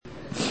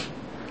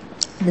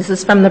This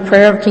is from the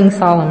prayer of King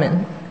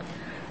Solomon.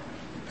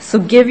 So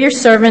give your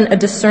servant a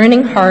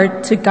discerning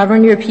heart to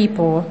govern your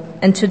people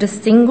and to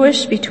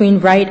distinguish between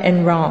right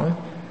and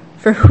wrong.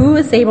 For who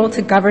is able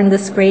to govern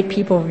this great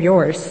people of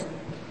yours?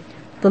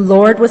 The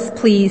Lord was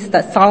pleased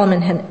that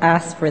Solomon had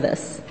asked for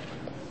this.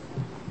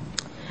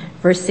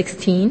 Verse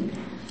 16.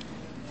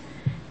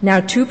 Now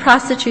 2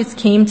 prostitutes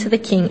came to the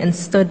king and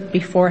stood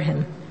before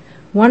him.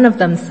 One of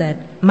them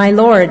said, "My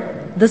lord,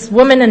 this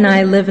woman and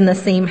I live in the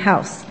same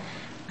house.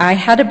 I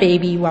had a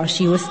baby while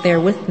she was there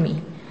with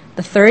me.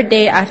 The 3rd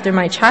day after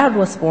my child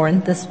was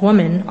born, this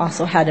woman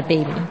also had a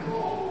baby.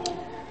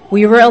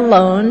 We were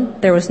alone.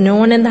 There was no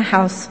one in the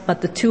house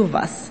but the 2 of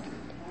us.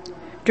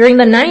 During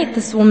the night,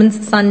 this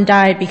woman's son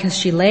died because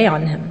she lay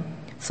on him.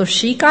 So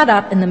she got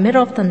up in the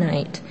middle of the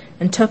night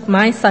and took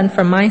my son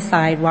from my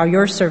side while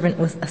your servant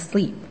was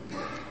asleep.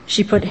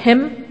 She put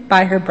him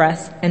by her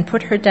breast and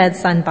put her dead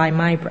son by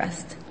my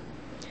breast.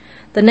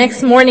 The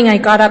next morning I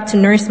got up to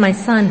nurse my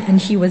son, and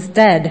he was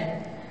dead.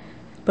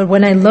 But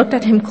when I looked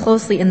at him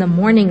closely in the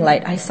morning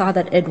light, I saw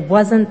that it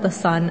wasn't the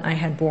son I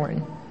had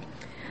born."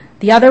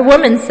 The other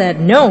woman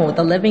said, "No,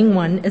 the living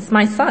one is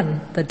my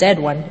son. The dead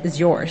one is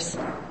yours."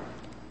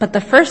 But the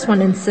first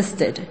one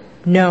insisted,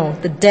 "No,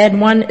 the dead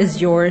one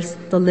is yours.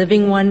 The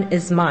living one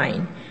is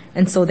mine."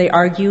 And so they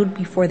argued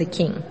before the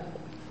king.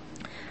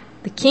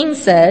 The king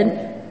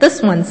said,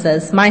 "This one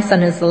says, 'My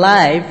son is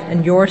alive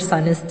and your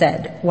son is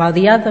dead,' while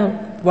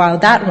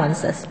that one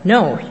says,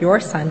 'No, your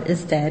son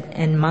is dead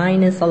and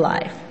mine is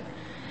alive.'"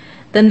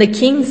 Then the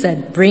king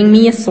said, "Bring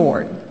me a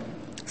sword."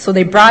 So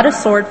they brought a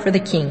sword for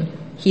the king.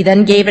 He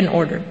then gave an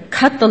order,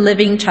 "Cut the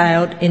living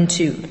child in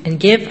 2 and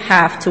give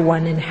half to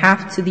one and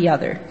half to the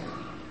other."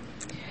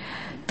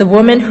 The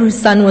woman whose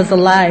son was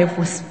alive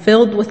was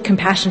filled with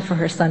compassion for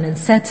her son and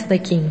said to the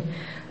king,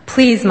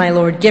 "Please, my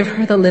lord, give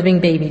her the living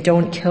baby.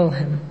 Don't kill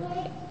him."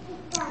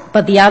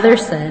 But the other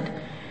said,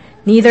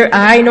 "Neither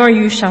I nor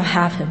you shall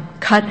have him.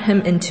 Cut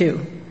him in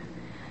 2.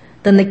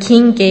 Then the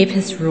king gave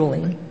his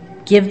ruling.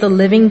 "Give the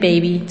living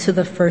baby to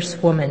the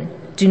first woman.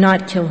 Do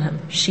not kill him.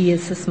 She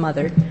is his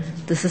mother."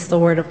 This is the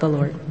word of the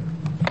Lord.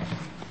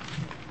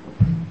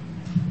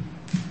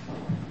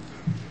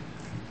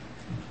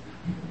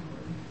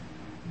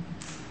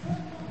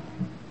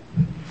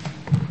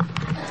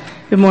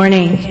 Good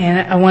morning,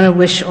 and I want to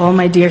wish all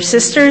my dear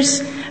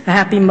sisters a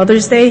happy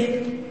Mother's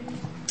Day.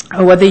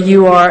 Whether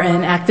you are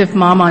an active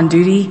mom on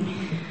duty,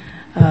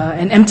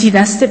 an empty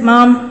nested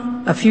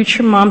mom, a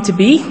future mom to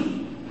be,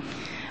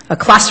 a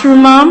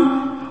classroom mom,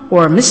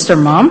 or a Mr.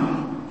 Mom,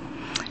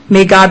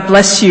 may God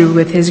bless you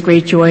with his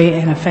great joy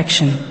and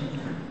affection.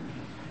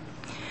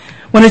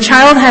 When a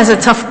child has a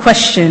tough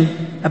question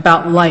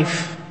about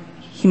life,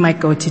 he might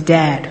go to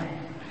dad.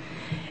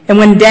 And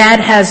when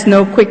dad has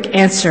no quick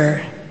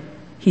answer,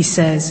 he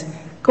says,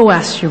 "Go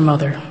ask your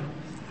mother."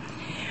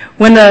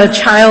 When a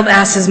child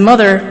asks his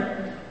mother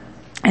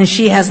and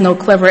she has no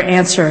clever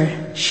answer,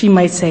 she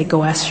might say,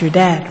 "Go ask your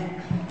dad."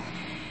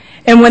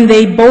 And when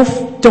they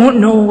both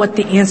don't know what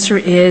the answer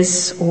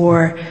is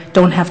or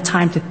don't have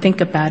time to think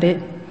about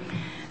it,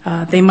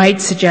 they might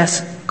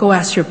suggest, "Go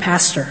ask your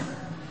pastor."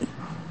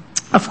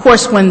 Of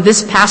course, when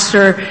this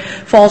pastor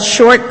falls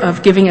short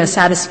of giving a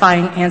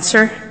satisfying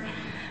answer,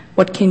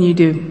 what can you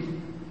do?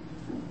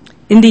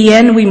 In the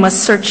end, we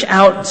must search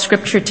out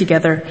Scripture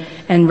together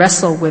and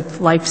wrestle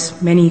with life's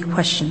many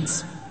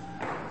questions.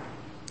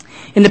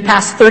 In the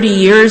past 30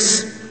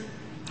 years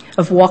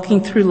of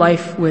walking through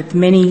life with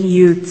many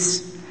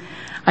youths,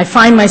 I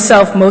find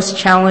myself most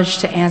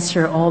challenged to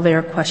answer all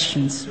their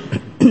questions.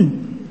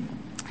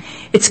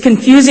 It's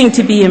confusing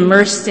to be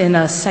immersed in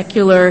a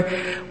secular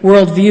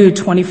worldview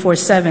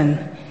 24/7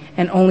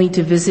 and only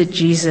to visit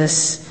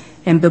Jesus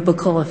and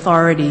biblical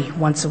authority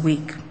once a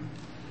week.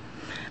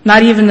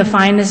 Not even the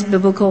finest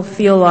biblical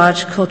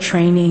theological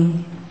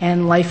training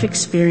and life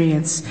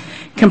experience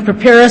can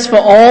prepare us for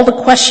all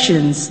the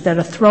questions that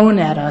are thrown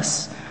at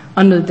us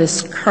under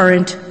this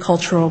current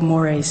cultural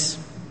mores.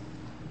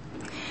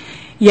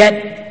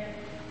 Yet,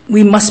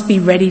 we must be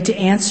ready to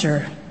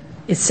answer.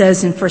 It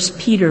says in 1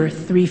 Peter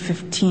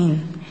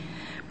 3:15,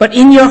 "But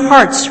in your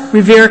hearts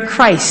revere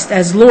Christ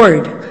as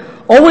Lord.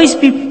 Always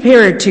be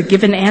prepared to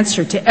give an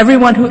answer to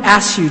everyone who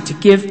asks you to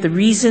give the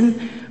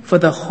reason for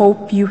the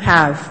hope you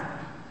have.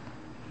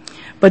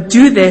 But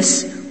do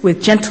this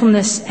with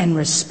gentleness and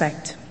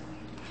respect."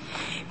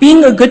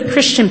 Being a good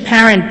Christian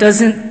parent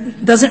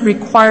doesn't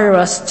require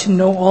us to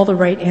know all the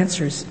right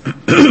answers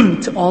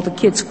to all the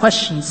kids'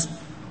 questions.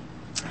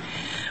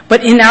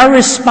 But in our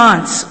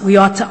response, we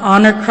ought to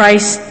honor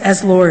Christ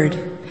as Lord.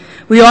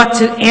 We ought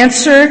to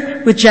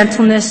answer with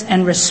gentleness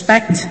and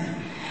respect.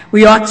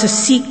 We ought to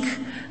seek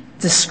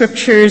the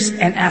Scriptures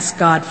and ask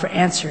God for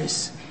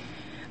answers.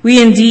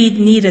 We indeed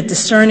need a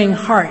discerning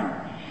heart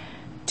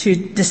to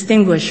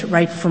distinguish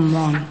right from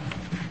wrong.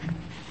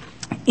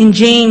 In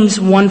James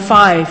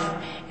 1:5,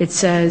 it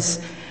says,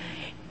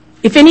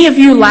 "If any of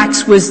you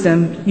lacks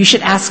wisdom, you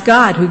should ask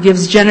God, who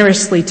gives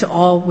generously to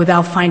all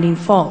without finding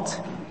fault,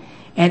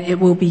 and it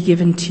will be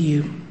given to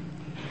you."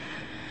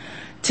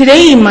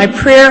 Today, my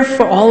prayer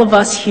for all of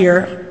us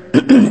here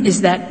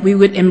is that we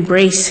would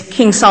embrace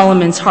King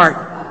Solomon's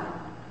heart.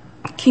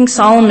 King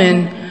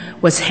Solomon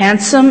was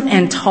handsome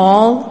and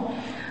tall,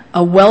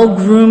 a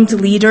well-groomed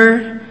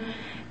leader,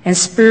 and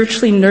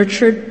spiritually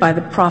nurtured by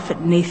the prophet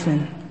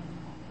Nathan.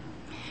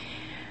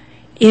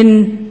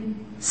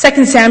 In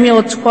 2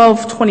 Samuel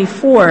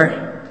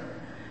 12:24,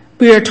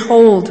 we are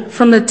told,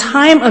 from the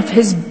time of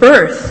his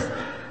birth,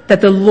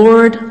 that the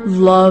Lord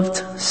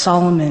loved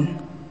Solomon.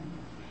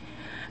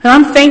 And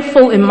I'm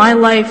thankful in my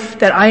life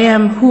that I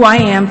am who I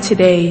am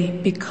today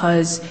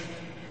because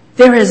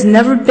there has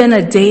never been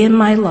a day in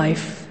my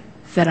life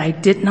that I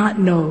did not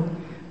know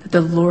that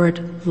the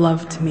Lord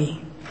loved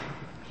me.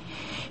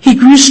 He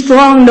grew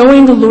strong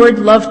knowing the Lord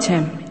loved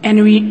him, and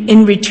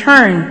in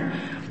return,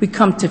 we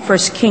come to 1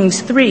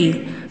 Kings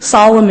 3.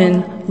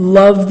 Solomon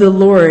loved the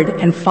Lord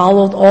and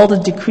followed all the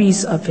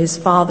decrees of his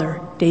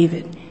father,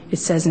 David. It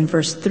says in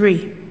verse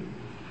 3.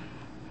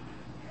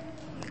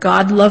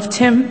 God loved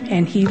him,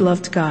 and he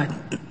loved God.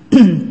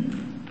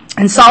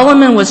 And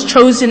Solomon was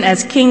chosen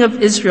as king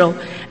of Israel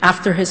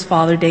after his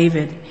father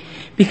David,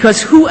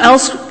 because who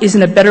else is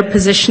in a better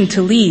position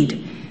to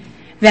lead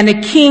than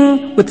a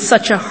king with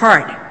such a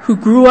heart who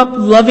grew up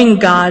loving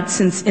God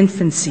since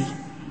infancy?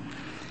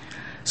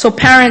 So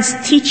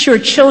parents, teach your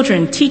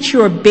children, teach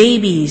your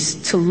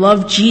babies to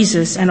love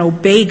Jesus and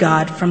obey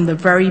God from the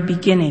very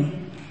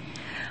beginning.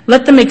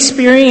 Let them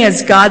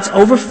experience God's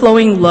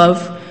overflowing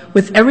love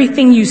with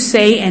everything you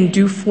say and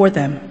do for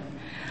them.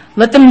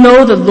 Let them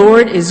know the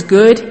Lord is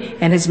good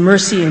and his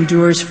mercy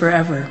endures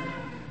forever.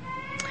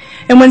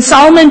 And when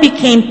Solomon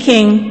became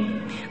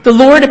king, the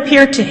Lord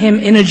appeared to him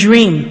in a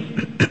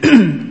dream,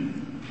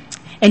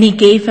 and he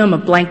gave him a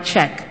blank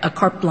check, a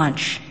carte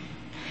blanche.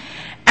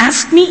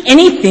 Ask me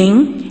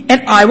anything,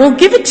 and I will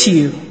give it to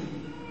you.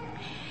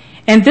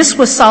 And this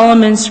was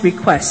Solomon's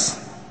request.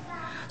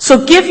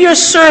 So give your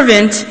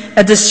servant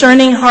a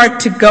discerning heart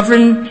to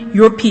govern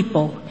your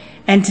people,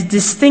 and to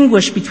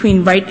distinguish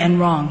between right and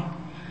wrong.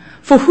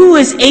 For who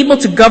is able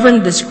to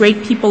govern this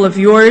great people of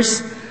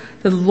yours?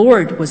 The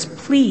Lord was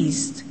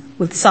pleased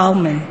with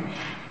Solomon,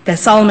 that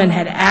Solomon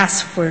had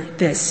asked for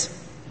this.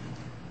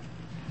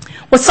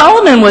 What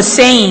Solomon was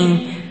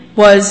saying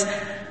was,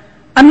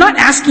 I'm not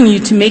asking you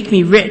to make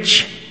me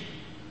rich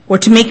or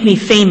to make me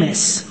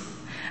famous.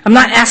 I'm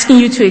not asking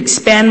you to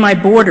expand my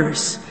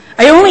borders.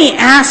 I only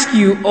ask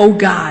you, O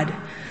God,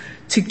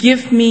 to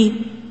give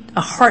me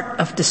a heart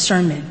of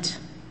discernment.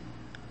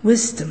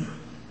 Wisdom.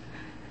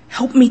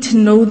 Help me to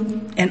know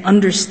and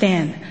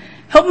understand.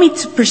 Help me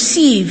to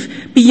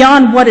perceive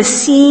beyond what is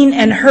seen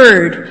and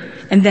heard,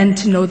 and then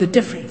to know the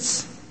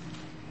difference.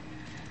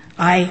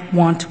 I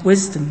want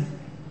wisdom.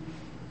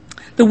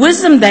 The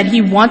wisdom that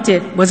he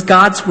wanted was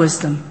God's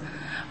wisdom.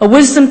 A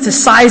wisdom to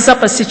size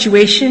up a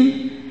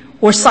situation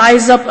or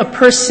size up a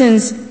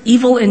person's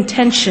evil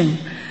intention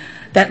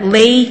that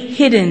lay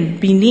hidden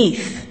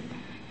beneath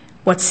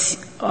what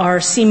are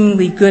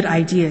seemingly good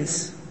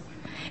ideas.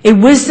 A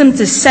wisdom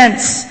to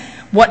sense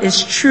what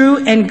is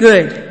true and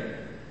good,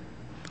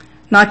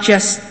 not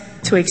just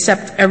to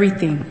accept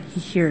everything he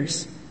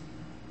hears.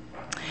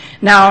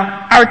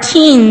 Now, our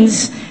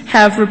teens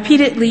have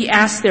repeatedly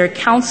asked their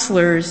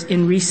counselors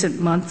in recent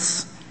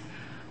months,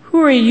 who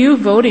are you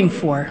voting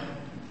for?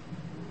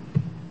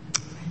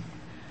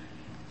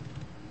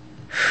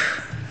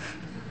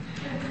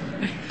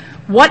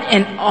 What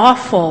an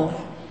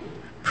awful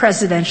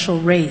presidential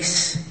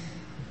race.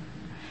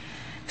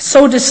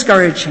 So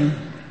discouraging.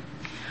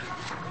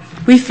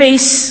 We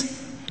face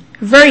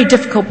very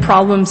difficult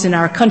problems in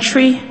our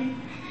country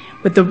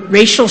with the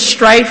racial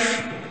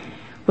strife,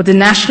 with the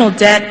national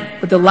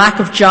debt, with the lack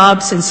of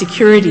jobs and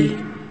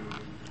security.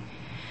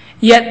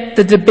 Yet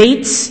the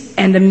debates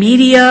and the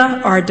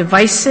media are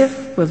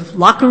divisive with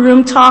locker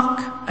room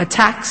talk,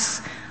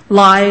 attacks,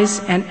 lies,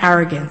 and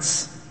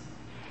arrogance.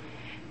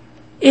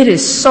 It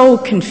is so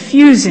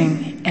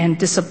confusing and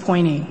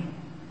disappointing.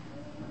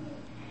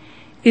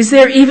 Is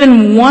there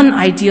even one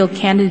ideal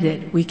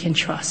candidate we can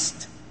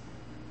trust?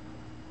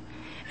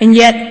 And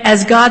yet,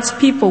 as God's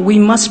people, we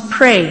must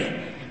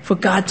pray for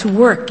God to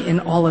work in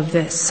all of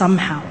this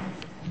somehow.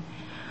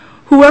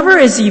 Whoever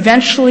is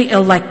eventually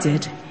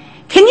elected,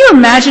 can you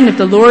imagine if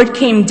the Lord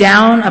came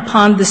down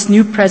upon this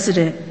new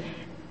president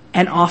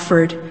and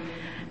offered,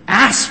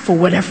 ask for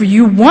whatever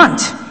you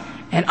want,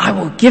 and I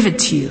will give it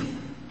to you?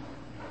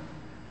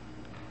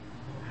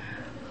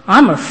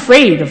 I'm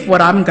afraid of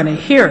what I'm going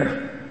to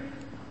hear.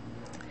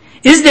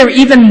 Is there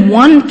even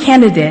one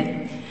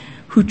candidate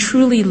who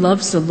truly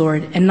loves the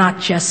Lord and not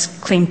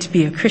just claim to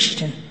be a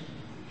Christian?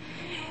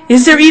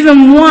 Is there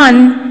even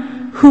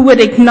one who would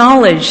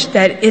acknowledge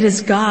that it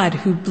is God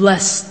who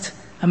blessed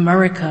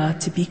America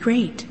to be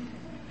great?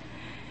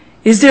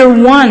 Is there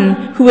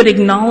one who would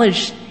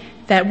acknowledge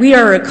that we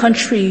are a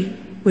country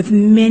with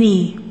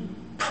many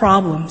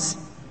problems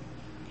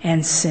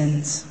and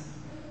sins?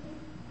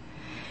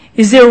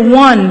 Is there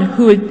one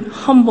who would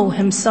humble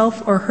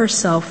himself or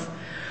herself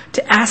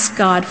to ask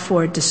God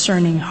for a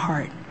discerning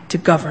heart to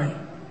govern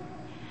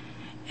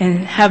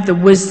and have the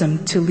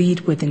wisdom to lead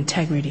with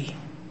integrity?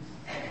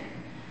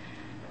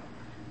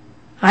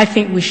 I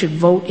think we should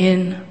vote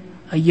in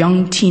a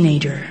young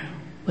teenager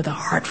with a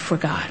heart for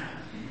God.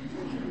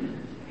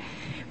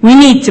 We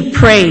need to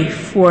pray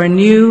for a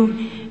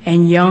new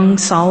and young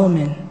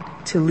Solomon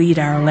to lead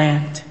our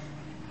land.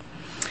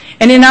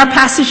 And in our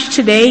passage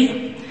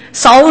today,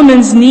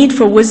 Solomon's need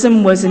for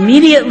wisdom was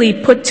immediately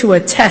put to a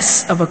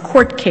test of a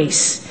court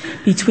case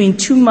between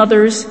two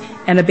mothers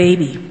and a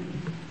baby.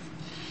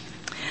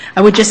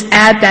 I would just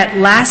add that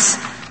last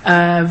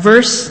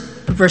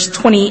verse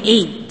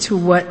 28, to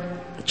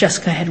what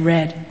Jessica had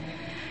read.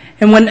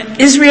 And when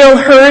Israel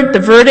heard the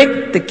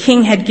verdict the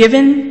king had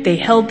given, they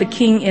held the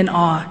king in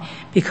awe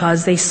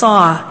because they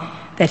saw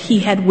that he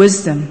had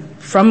wisdom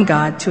from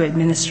God to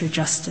administer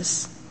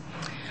justice.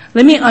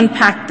 Let me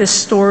unpack this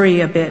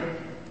story a bit.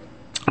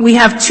 We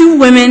have two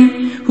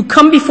women who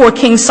come before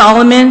King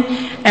Solomon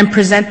and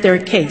present their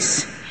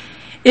case.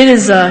 It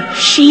is a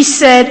she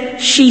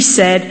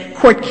said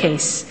court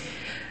case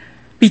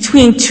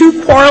between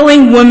two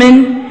quarreling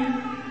women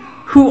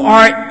who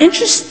are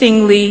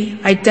interestingly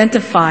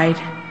identified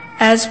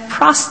as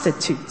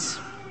prostitutes.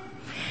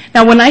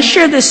 Now, when I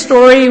share this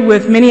story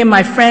with many of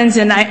my friends,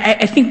 and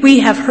I think we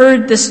have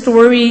heard this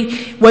story,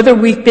 whether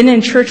we've been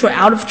in church or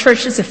out of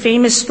church, it's a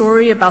famous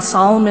story about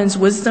Solomon's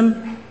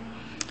wisdom.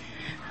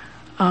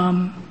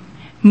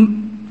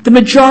 The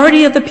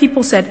majority of the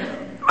people said,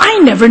 I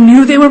never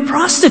knew they were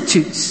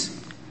prostitutes.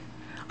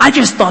 I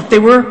just thought they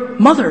were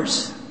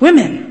mothers,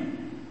 women.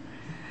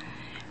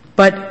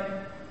 But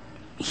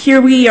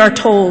here we are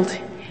told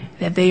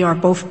that they are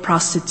both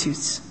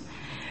prostitutes.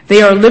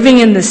 They are living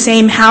in the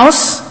same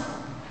house.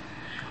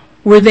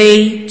 Were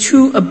they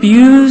two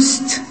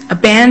abused,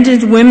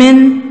 abandoned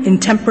women in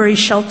temporary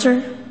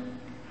shelter?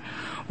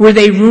 Were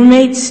they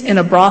roommates in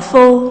a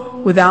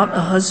brothel without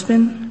a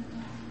husband?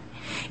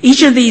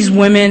 Each of these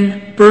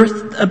women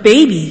birthed a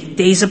baby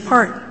days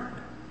apart.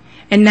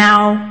 And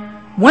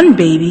now one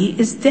baby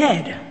is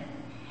dead.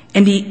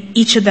 And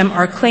each of them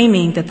are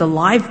claiming that the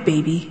live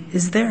baby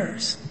is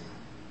theirs.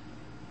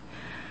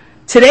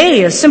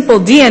 Today, a simple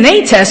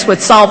DNA test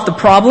would solve the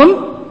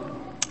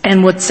problem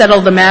and would settle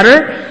the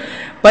matter.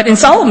 But in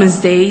Solomon's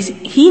days,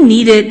 he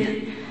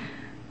needed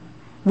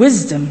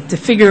wisdom to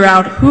figure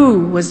out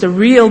who was the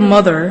real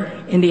mother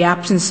in the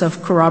absence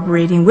of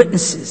corroborating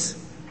witnesses.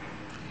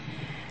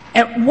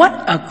 And what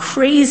a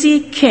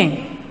crazy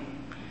king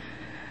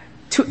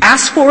to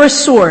ask for a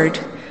sword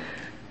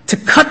to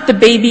cut the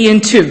baby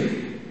in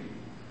two.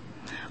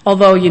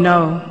 Although,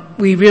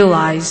 we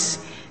realize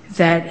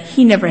that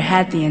he never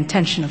had the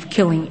intention of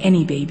killing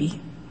any baby.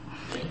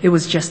 It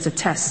was just a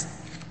test.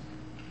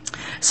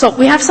 So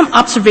we have some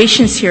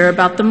observations here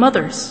about the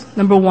mothers.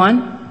 Number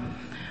one,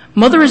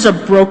 mothers are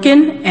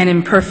broken and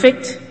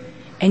imperfect,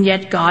 and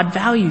yet God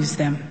values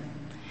them.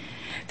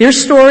 Their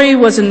story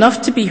was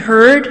enough to be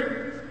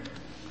heard.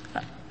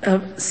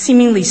 A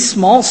seemingly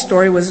small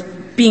story was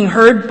being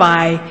heard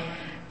by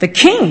the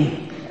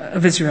king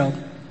of Israel,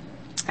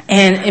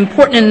 and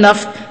important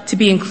enough to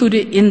be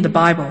included in the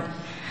Bible.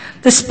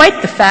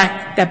 Despite the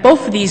fact that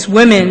both of these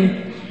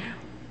women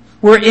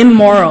were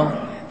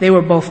immoral, they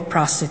were both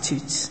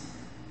prostitutes.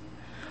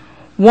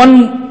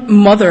 One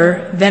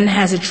mother then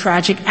has a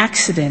tragic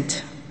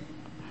accident,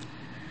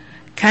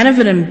 kind of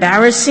an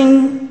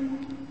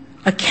embarrassing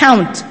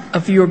account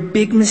of your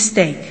big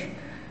mistake,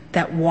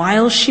 that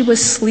while she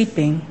was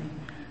sleeping,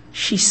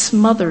 she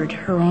smothered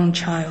her own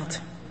child.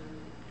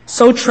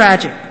 So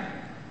tragic.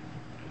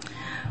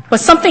 But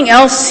something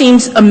else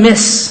seems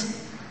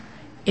amiss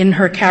in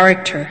her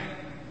character.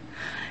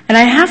 And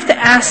I have to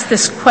ask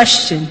this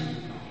question: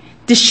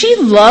 does she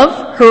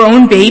love her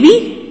own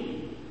baby?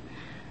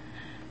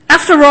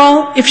 After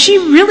all, if she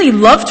really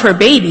loved her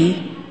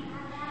baby,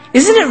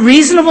 isn't it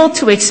reasonable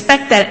to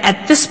expect that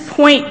at this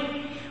point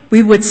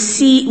we would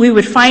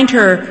find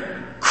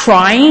her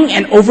crying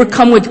and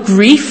overcome with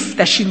grief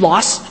that she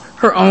lost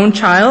her own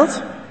child?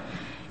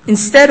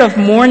 Instead of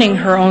mourning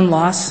her own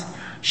loss,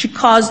 she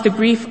caused the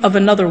grief of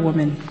another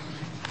woman.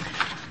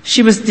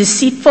 She was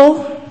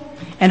deceitful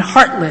and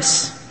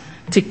heartless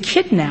to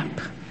kidnap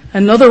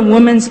another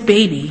woman's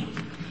baby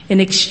in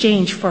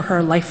exchange for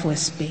her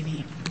lifeless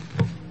baby.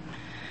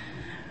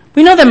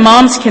 We know that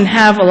moms can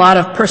have a lot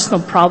of personal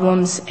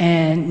problems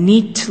and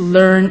need to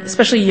learn,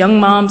 especially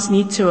young moms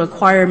need to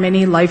acquire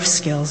many life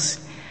skills,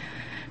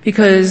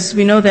 because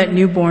we know that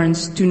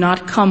newborns do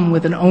not come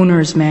with an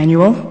owner's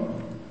manual.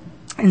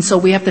 And so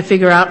we have to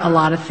figure out a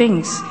lot of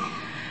things.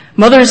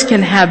 Mothers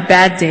can have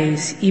bad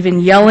days, even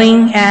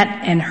yelling at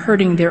and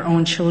hurting their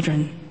own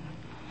children.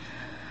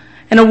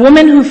 And a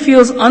woman who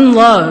feels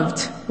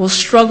unloved will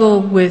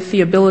struggle with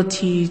the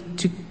ability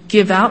to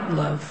give out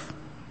love.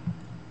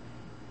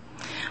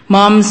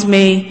 Moms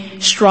may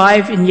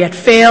strive and yet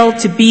fail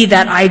to be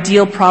that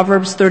ideal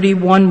Proverbs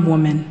 31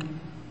 woman.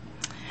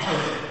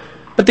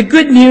 But the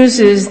good news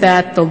is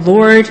that the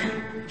Lord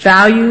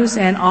values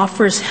and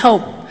offers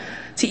help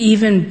to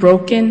even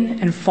broken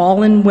and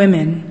fallen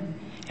women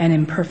and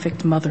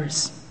imperfect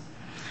mothers.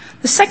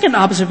 The second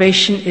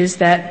observation is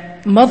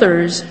that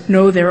mothers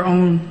know their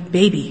own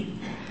baby.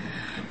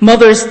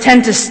 Mothers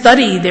tend to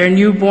study their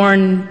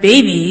newborn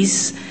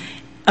babies,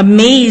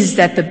 amazed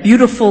at the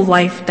beautiful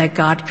life that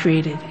God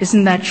created.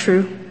 Isn't that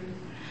true?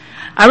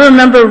 I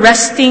remember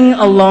resting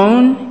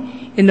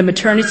alone in the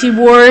maternity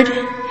ward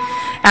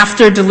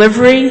after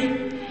delivery,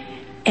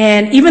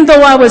 and even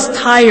though I was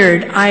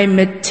tired, I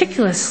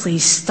meticulously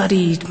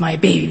studied my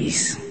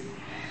babies.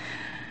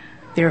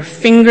 Their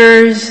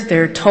fingers,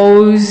 their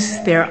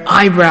toes, their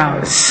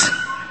eyebrows.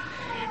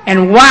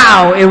 And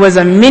wow, it was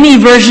a mini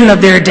version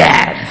of their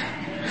dad.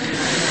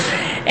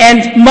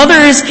 And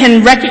mothers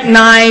can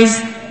recognize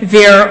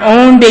their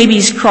own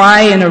baby's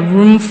cry in a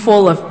room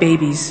full of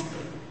babies.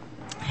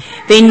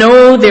 They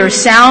know their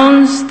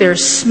sounds, their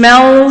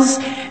smells,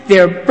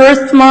 their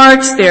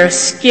birthmarks, their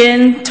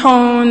skin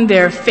tone,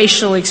 their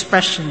facial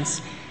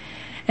expressions.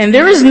 And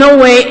there is no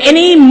way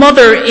any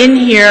mother in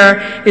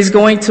here is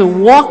going to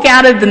walk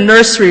out of the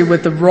nursery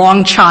with the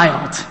wrong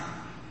child.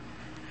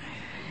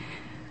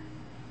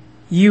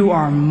 You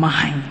are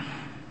mine.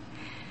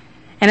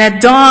 And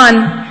at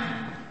dawn,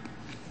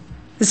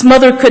 this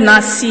mother could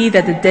not see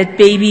that the dead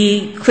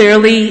baby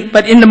clearly,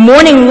 but in the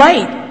morning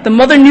light, the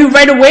mother knew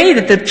right away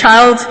that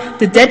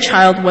the dead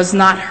child was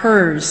not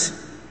hers.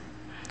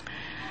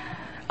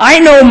 I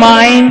know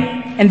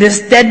mine, and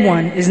this dead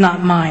one is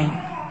not mine.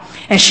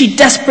 And she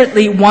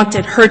desperately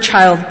wanted her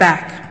child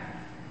back.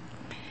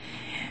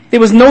 There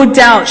was no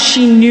doubt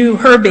she knew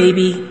her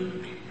baby,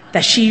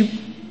 that she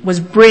was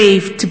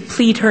brave to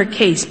plead her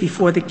case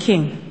before the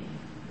king.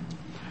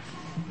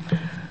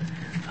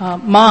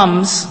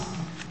 Moms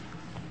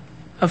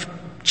of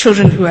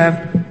children who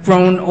have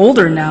grown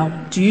older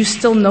now, do you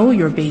still know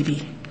your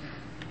baby?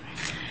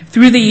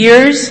 Through the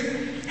years,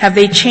 have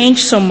they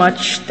changed so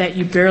much that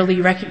you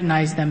barely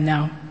recognize them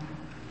now?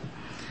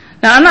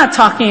 Now, I'm not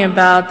talking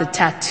about the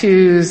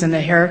tattoos and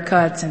the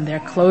haircuts and their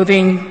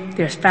clothing,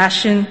 their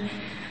fashion.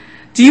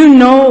 Do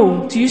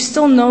you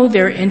still know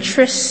their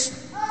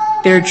interests,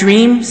 their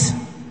dreams?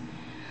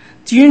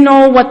 Do you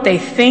know what they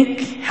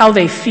think, how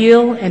they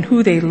feel, and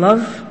who they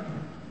love?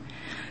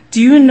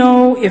 Do you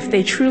know if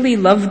they truly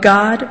love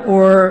God,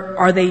 or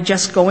are they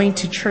just going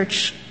to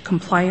church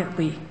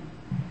compliantly?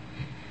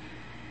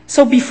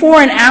 So before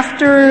and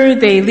after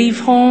they leave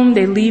home,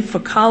 they leave for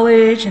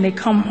college and they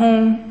come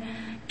home,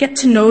 get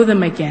to know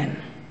them again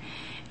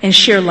and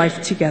share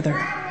life together.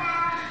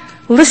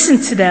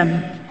 Listen to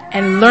them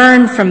and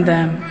learn from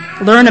them,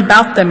 learn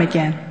about them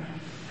again.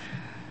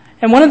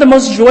 And one of the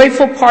most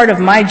joyful part of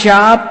my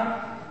job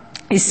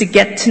is to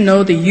get to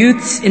know the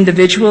youths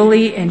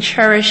individually and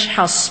cherish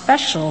how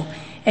special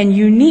and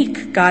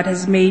unique God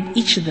has made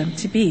each of them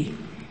to be.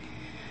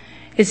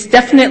 It's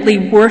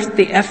definitely worth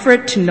the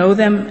effort to know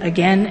them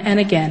again and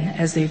again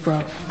as they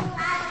grow.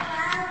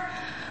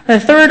 The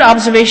third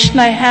observation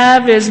I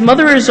have is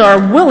mothers are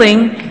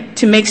willing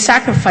to make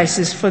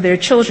sacrifices for their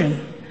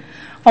children.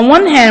 On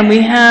one hand,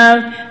 we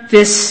have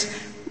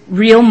this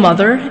real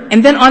mother,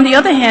 and then on the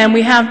other hand,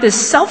 we have this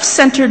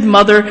self-centered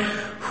mother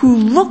who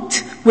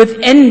looked with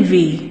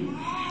envy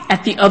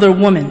at the other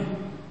woman.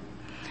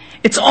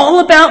 It's all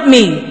about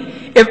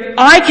me. If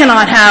I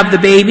cannot have the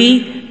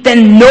baby,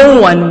 then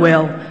no one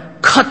will.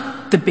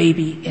 Cut the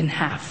baby in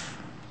half.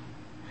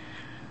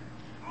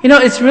 You know,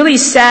 it's really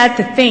sad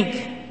to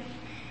think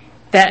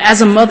that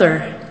as a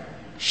mother,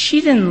 she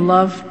didn't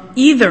love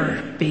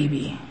either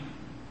baby.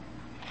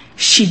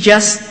 She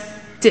just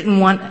didn't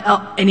want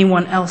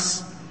anyone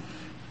else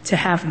to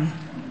have him.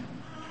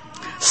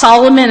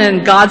 Solomon,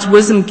 and God's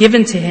wisdom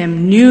given to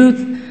him,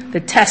 knew the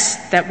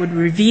test that would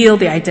reveal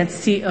the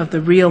identity of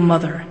the real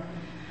mother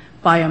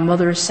by a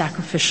mother's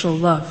sacrificial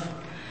love.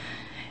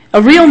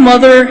 A real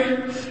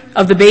mother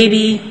of the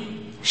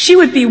baby, she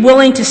would be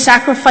willing to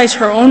sacrifice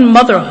her own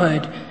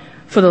motherhood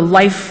for the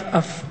life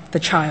of the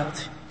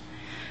child.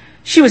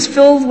 She was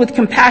filled with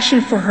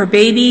compassion for her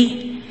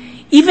baby,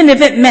 even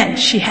if it meant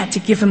she had to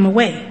give him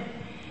away.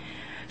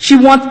 She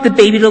wanted the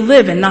baby to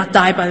live and not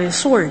die by the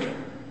sword.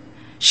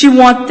 She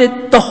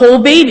wanted the whole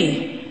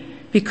baby,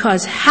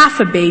 because half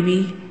a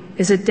baby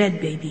is a dead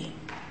baby.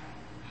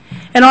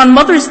 And on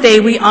Mother's Day,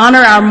 we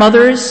honor our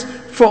mothers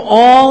for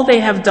all they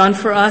have done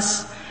for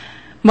us.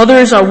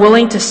 Mothers are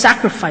willing to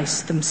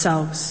sacrifice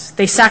themselves.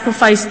 They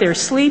sacrifice their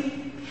sleep.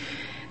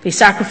 They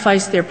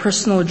sacrifice their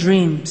personal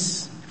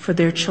dreams for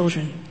their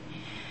children.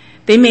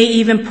 They may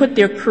even put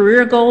their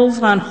career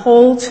goals on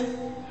hold.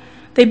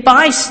 They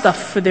buy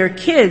stuff for their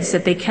kids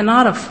that they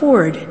cannot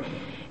afford.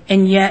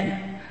 And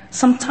yet,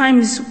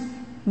 sometimes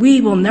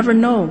we will never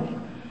know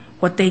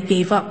what they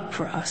gave up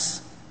for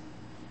us.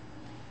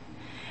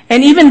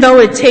 And even though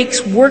it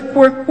takes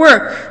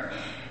work,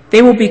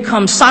 they will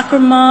become soccer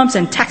moms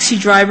and taxi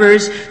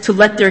drivers to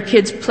let their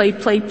kids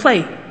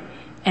play,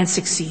 and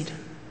succeed.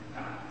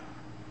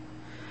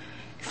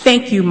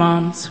 Thank you,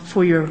 moms,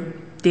 for your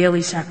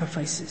daily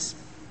sacrifices.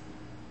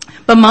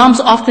 But moms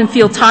often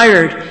feel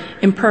tired,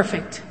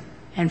 imperfect,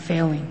 and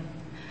failing.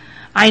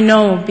 I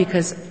know,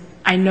 because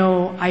I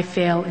know I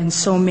fail in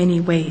so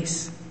many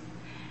ways.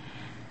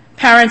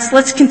 Parents,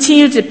 let's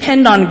continue to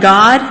depend on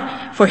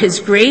God for His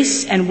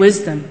grace and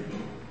wisdom.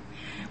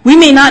 We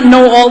may not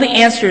know all the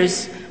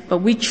answers, but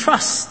we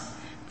trust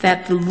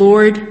that the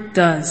Lord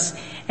does,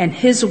 and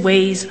his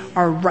ways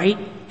are right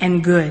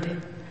and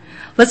good.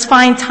 Let's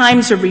find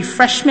times of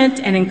refreshment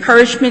and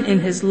encouragement in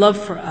his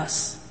love for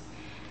us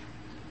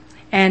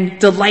and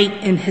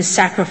delight in his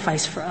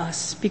sacrifice for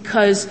us,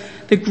 because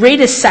the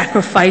greatest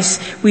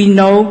sacrifice we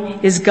know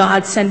is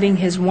God sending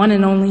his one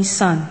and only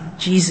Son,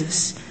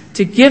 Jesus,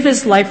 to give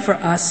his life for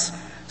us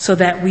so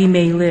that we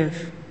may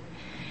live.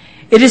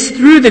 It is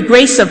through the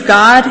grace of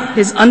God,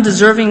 his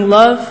undeserving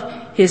love,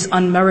 his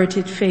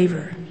unmerited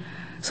favor.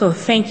 So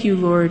thank you,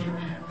 Lord,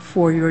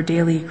 for your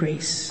daily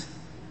grace.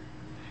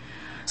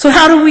 So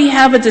how do we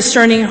have a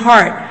discerning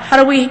heart?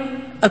 How do we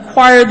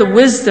acquire the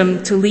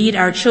wisdom to lead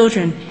our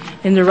children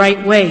in the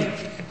right way?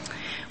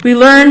 We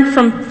learn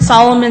from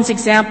Solomon's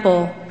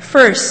example,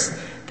 first,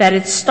 that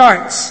it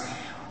starts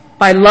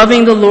by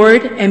loving the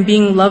Lord and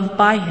being loved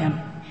by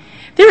him.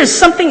 There is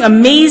something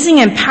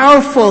amazing and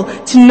powerful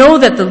to know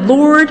that the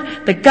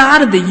Lord, the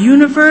God of the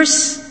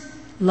universe,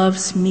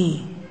 loves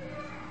me.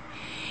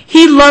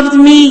 He loved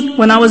me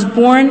when I was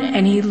born,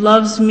 and he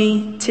loves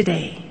me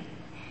today.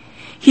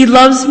 He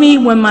loves me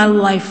when my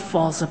life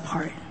falls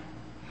apart.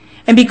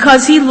 And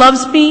because he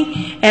loves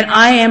me and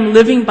I am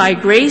living by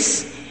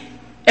grace,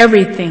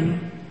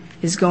 everything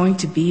is going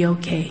to be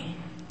okay.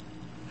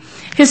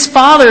 His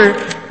father,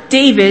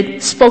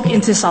 David, spoke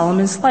into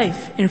Solomon's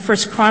life in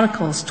 1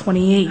 Chronicles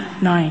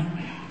 28:9.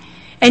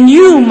 And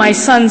you, my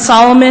son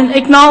Solomon,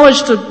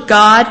 acknowledge the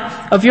God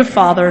of your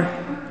father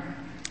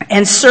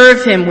and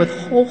serve him with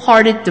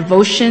wholehearted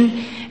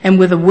devotion and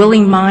with a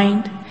willing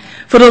mind.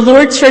 For the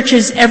Lord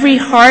searches every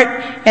heart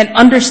and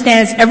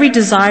understands every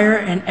desire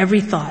and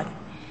every thought.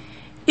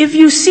 If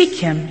you seek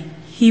him,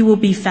 he will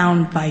be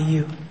found by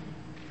you.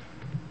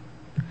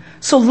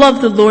 So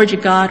love the Lord your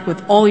God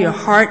with all your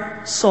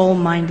heart, soul,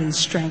 mind, and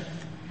strength.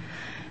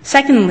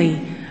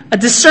 Secondly, a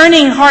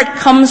discerning heart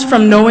comes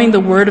from knowing the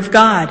Word of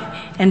God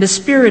and the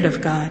Spirit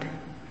of God.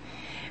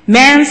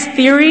 Man's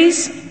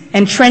theories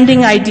and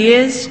trending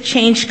ideas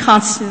change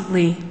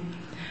constantly,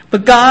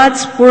 but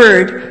God's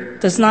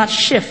Word does not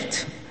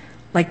shift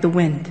like the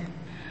wind.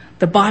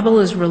 The Bible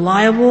is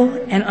reliable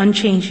and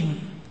unchanging.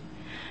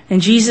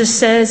 And Jesus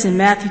says in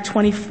Matthew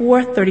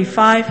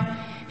 24:35,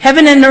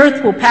 heaven and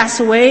earth will pass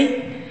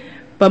away,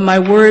 but my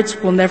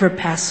words will never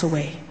pass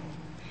away.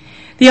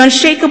 The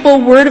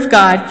unshakable Word of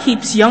God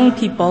keeps young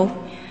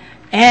people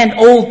and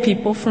old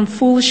people from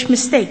foolish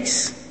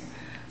mistakes.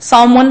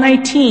 Psalm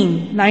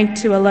 119,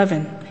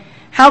 9-11.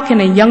 How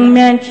can a young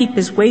man keep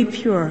his way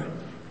pure?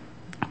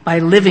 By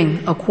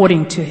living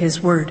according to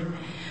his word.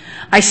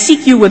 I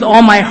seek you with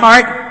all my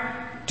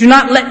heart. Do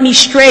not let me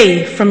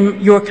stray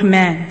from your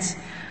commands.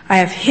 I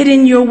have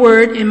hidden your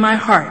word in my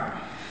heart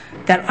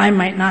that I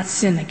might not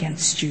sin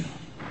against you.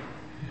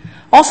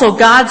 Also,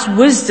 God's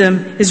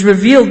wisdom is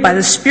revealed by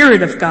the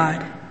Spirit of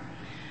God.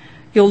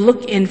 You'll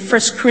look in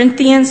 1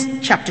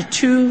 Corinthians chapter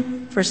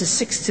 2, verses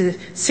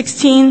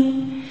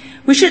 6-16.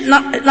 We should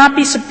not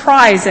be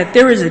surprised that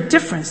there is a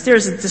difference. There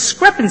is a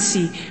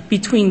discrepancy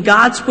between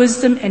God's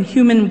wisdom and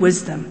human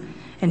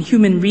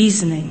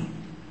reasoning.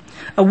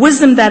 A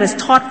wisdom that is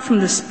taught from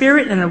the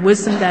Spirit and a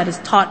wisdom that is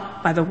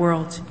taught by the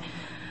world.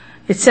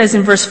 It says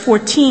in verse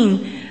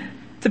 14,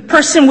 the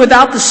person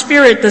without the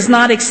Spirit does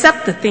not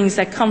accept the things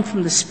that come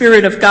from the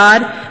Spirit of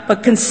God,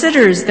 but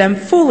considers them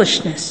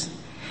foolishness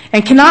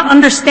and cannot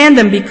understand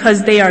them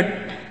because they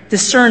are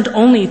discerned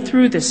only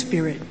through the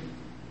Spirit.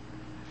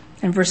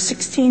 And verse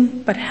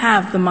 16, but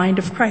have the mind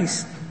of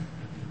Christ.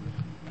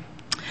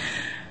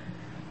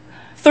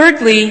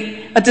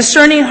 Thirdly, a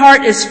discerning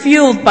heart is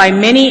fueled by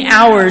many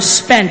hours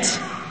spent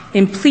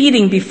in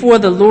pleading before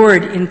the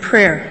Lord in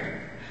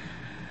prayer.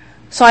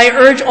 So I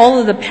urge all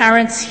of the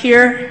parents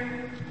here,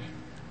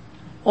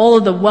 all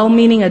of the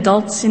well-meaning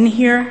adults in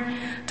here,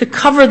 to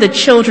cover the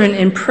children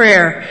in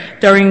prayer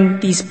during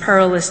these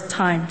perilous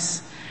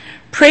times.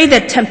 Pray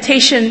that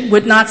temptation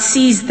would not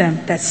seize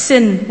them, that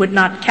sin would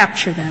not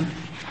capture them.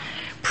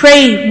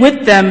 Pray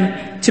with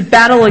them to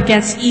battle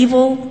against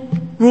evil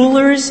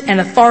rulers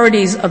and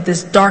authorities of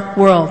this dark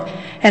world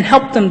and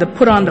help them to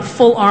put on the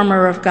full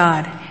armor of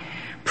God.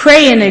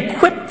 Pray and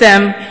equip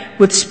them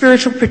with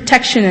spiritual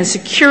protection and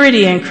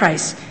security in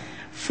Christ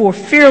for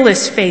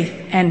fearless faith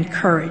and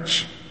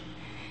courage.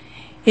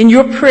 In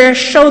your prayer,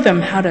 show them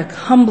how to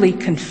humbly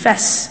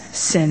confess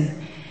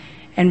sin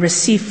and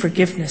receive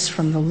forgiveness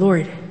from the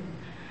Lord.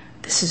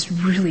 This is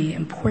really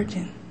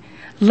important.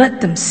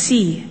 Let them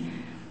see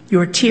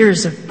your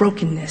tears of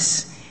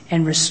brokenness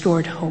and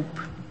restored hope.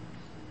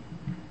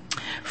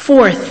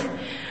 Fourth,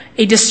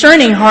 a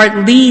discerning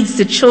heart leads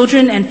the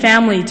children and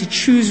family to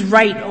choose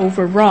right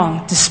over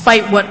wrong,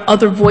 despite what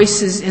other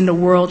voices in the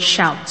world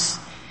shouts.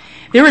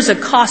 There is a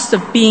cost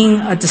of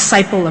being a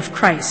disciple of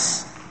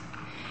Christ.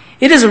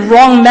 It is a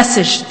wrong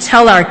message to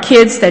tell our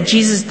kids that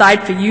Jesus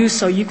died for you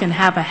so you can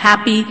have a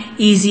happy,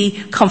 easy,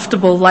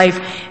 comfortable life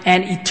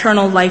and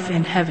eternal life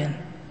in heaven.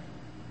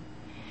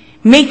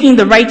 Making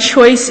the right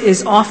choice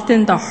is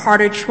often the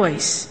harder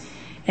choice,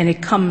 and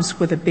it comes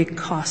with a big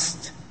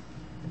cost.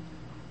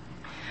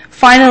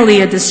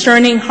 Finally, a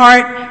discerning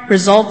heart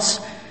results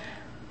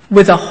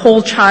with a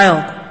whole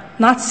child,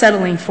 not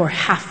settling for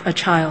half a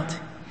child.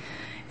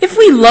 If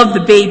we love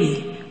the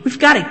baby, we've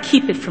got to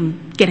keep it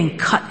from getting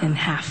cut in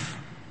half.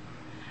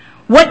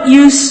 What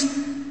use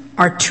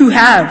are two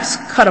halves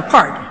cut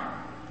apart?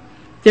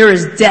 There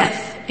is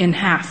death in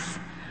half,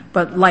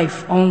 but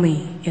life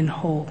only in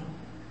whole.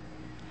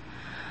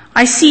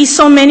 I see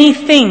so many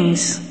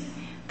things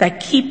that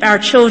keep our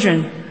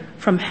children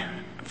from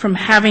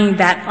having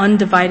that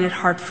undivided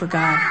heart for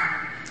God.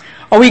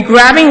 Are we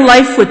grabbing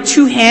life with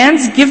two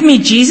hands? Give me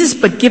Jesus,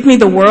 but give me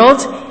the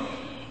world.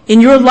 In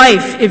your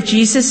life, if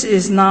Jesus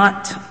is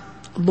not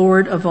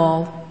Lord of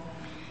all,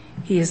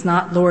 he is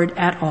not Lord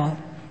at all.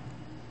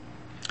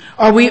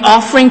 Are we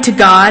offering to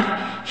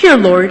God, here,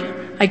 Lord,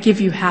 I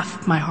give you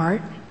half of my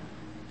heart?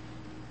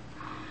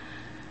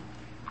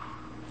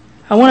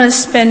 I want to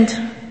spend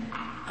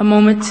a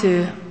moment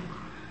to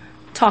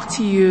talk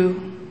to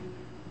you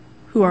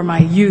who are my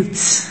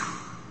youths.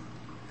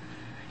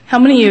 How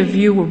many of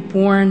you were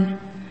born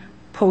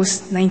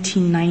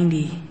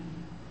post-1990?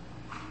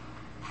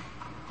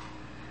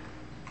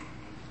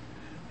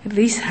 At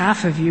least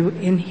half of you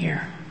in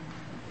here.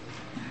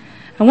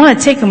 I want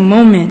to take a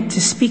moment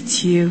to speak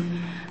to you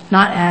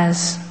not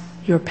as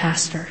your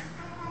pastor.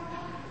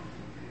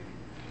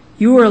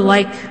 You are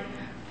like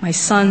my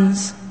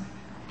sons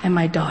and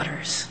my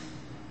daughters.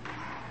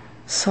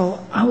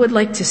 So I would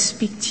like to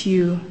speak to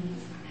you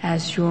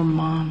as your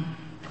mom.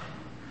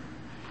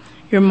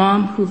 Your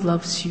mom who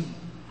loves you.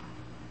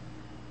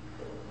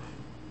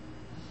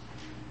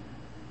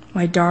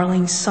 My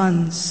darling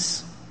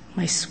sons,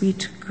 my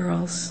sweet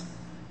girls,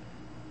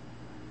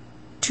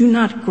 do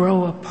not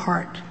grow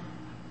apart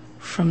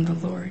from the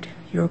Lord,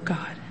 your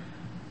God.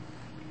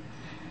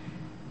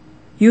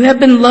 You have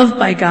been loved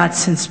by God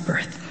since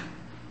birth.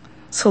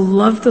 So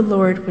love the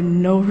Lord with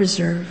no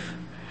reserve,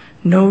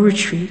 no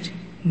retreat,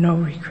 no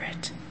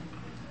regret.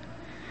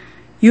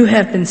 You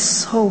have been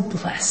so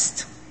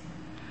blessed.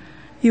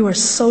 You are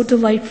so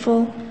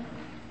delightful,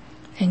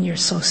 and you're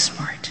so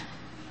smart.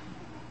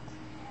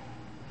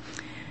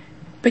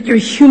 But your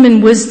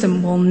human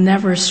wisdom will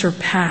never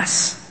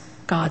surpass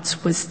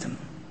God's wisdom.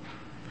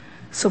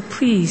 So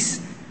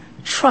please,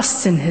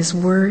 trust in His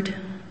word.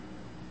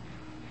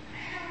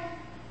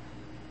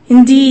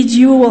 Indeed,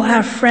 you will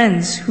have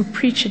friends who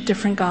preach a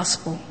different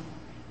gospel,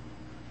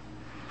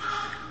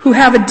 who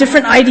have a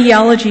different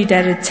ideology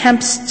that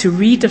attempts to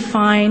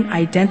redefine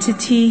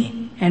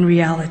identity and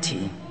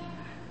reality.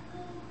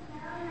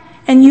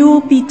 And you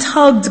will be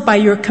tugged by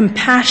your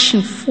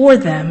compassion for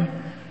them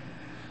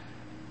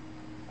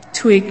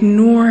to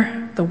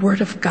ignore the Word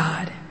of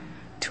God,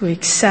 to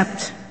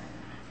accept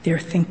their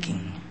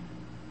thinking.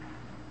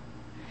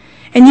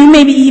 And you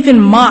may be even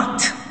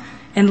mocked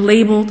and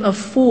labeled a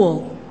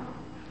fool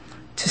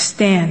to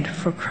stand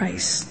for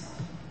Christ.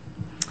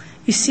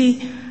 You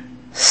see,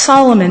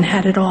 Solomon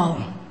had it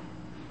all.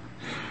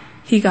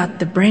 He got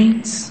the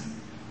brains,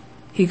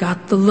 he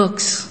got the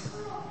looks,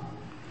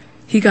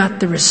 he got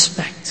the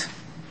respect,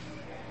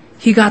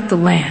 he got the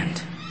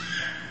land,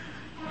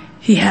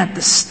 he had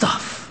the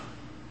stuff,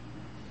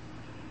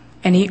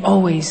 and he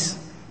always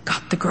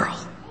got the girl.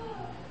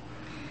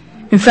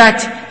 In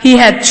fact, he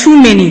had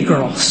too many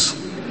girls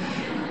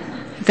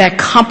that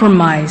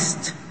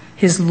compromised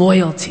his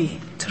loyalty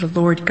to the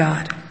Lord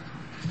God.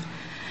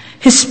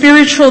 His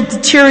spiritual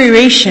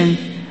deterioration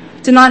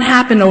did not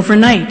happen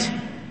overnight.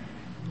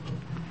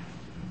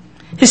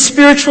 His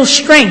spiritual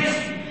strength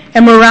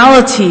and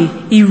morality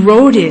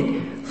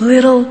eroded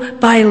little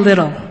by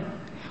little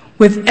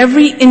with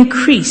every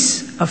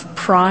increase of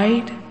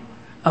pride,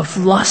 of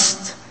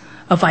lust,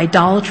 of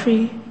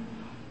idolatry,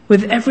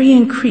 with every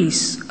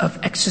increase of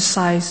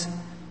exercise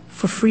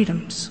for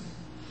freedoms.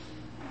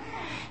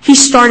 He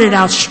started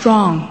out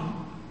strong.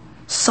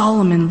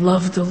 Solomon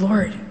loved the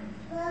Lord.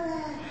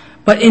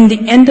 But in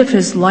the end of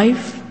his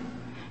life,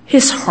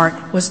 his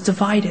heart was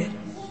divided.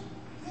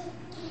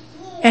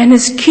 And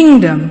his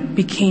kingdom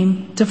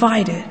became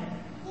divided.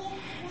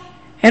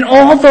 And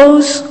all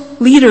those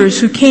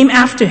leaders who came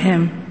after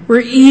him were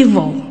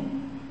evil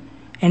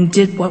and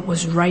did what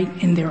was right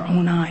in their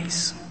own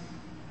eyes.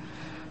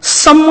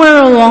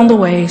 Somewhere along the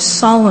way,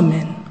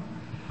 Solomon,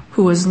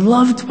 who was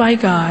loved by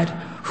God,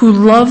 who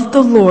loved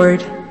the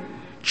Lord,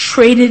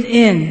 traded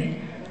in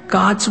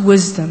God's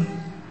wisdom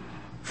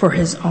for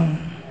his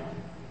own.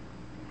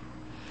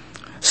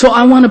 So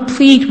I want to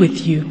plead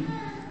with you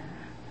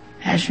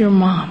as your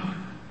mom.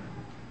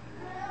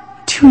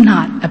 Do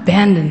not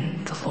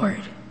abandon the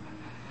Lord.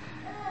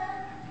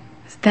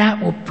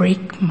 That will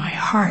break my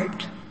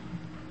heart.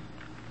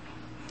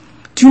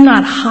 Do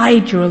not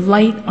hide your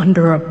light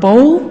under a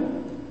bowl.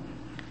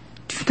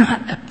 Do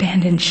not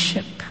abandon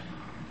ship.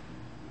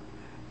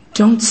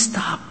 Don't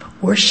stop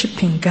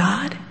worshiping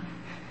God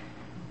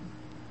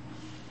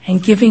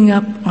and giving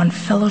up on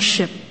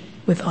fellowship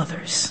with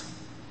others.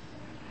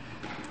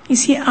 You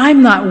see,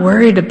 I'm not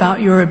worried about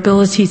your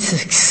ability to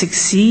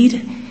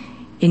succeed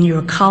in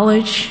your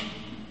college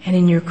and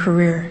in your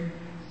career.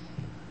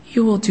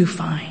 You will do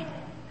fine.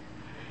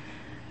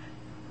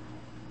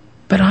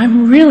 But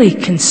I'm really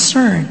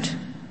concerned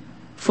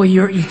for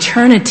your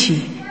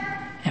eternity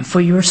and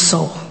for your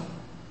soul.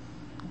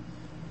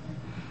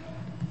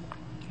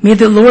 May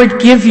the Lord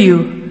give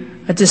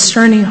you a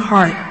discerning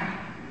heart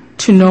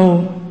to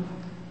know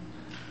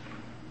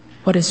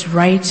what is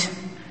right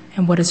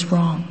and what is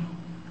wrong,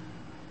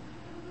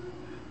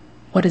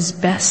 what is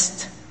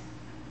best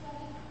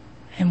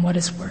and what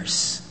is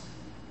worse,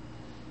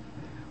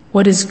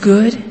 what is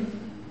good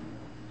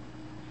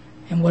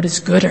and what is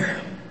gooder.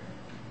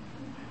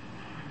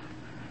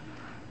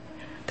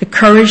 The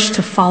courage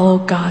to follow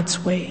God's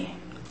way.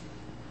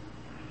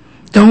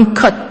 Don't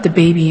cut the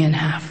baby in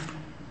half.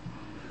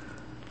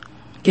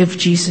 Give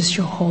Jesus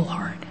your whole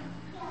heart.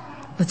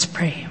 Let's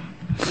pray.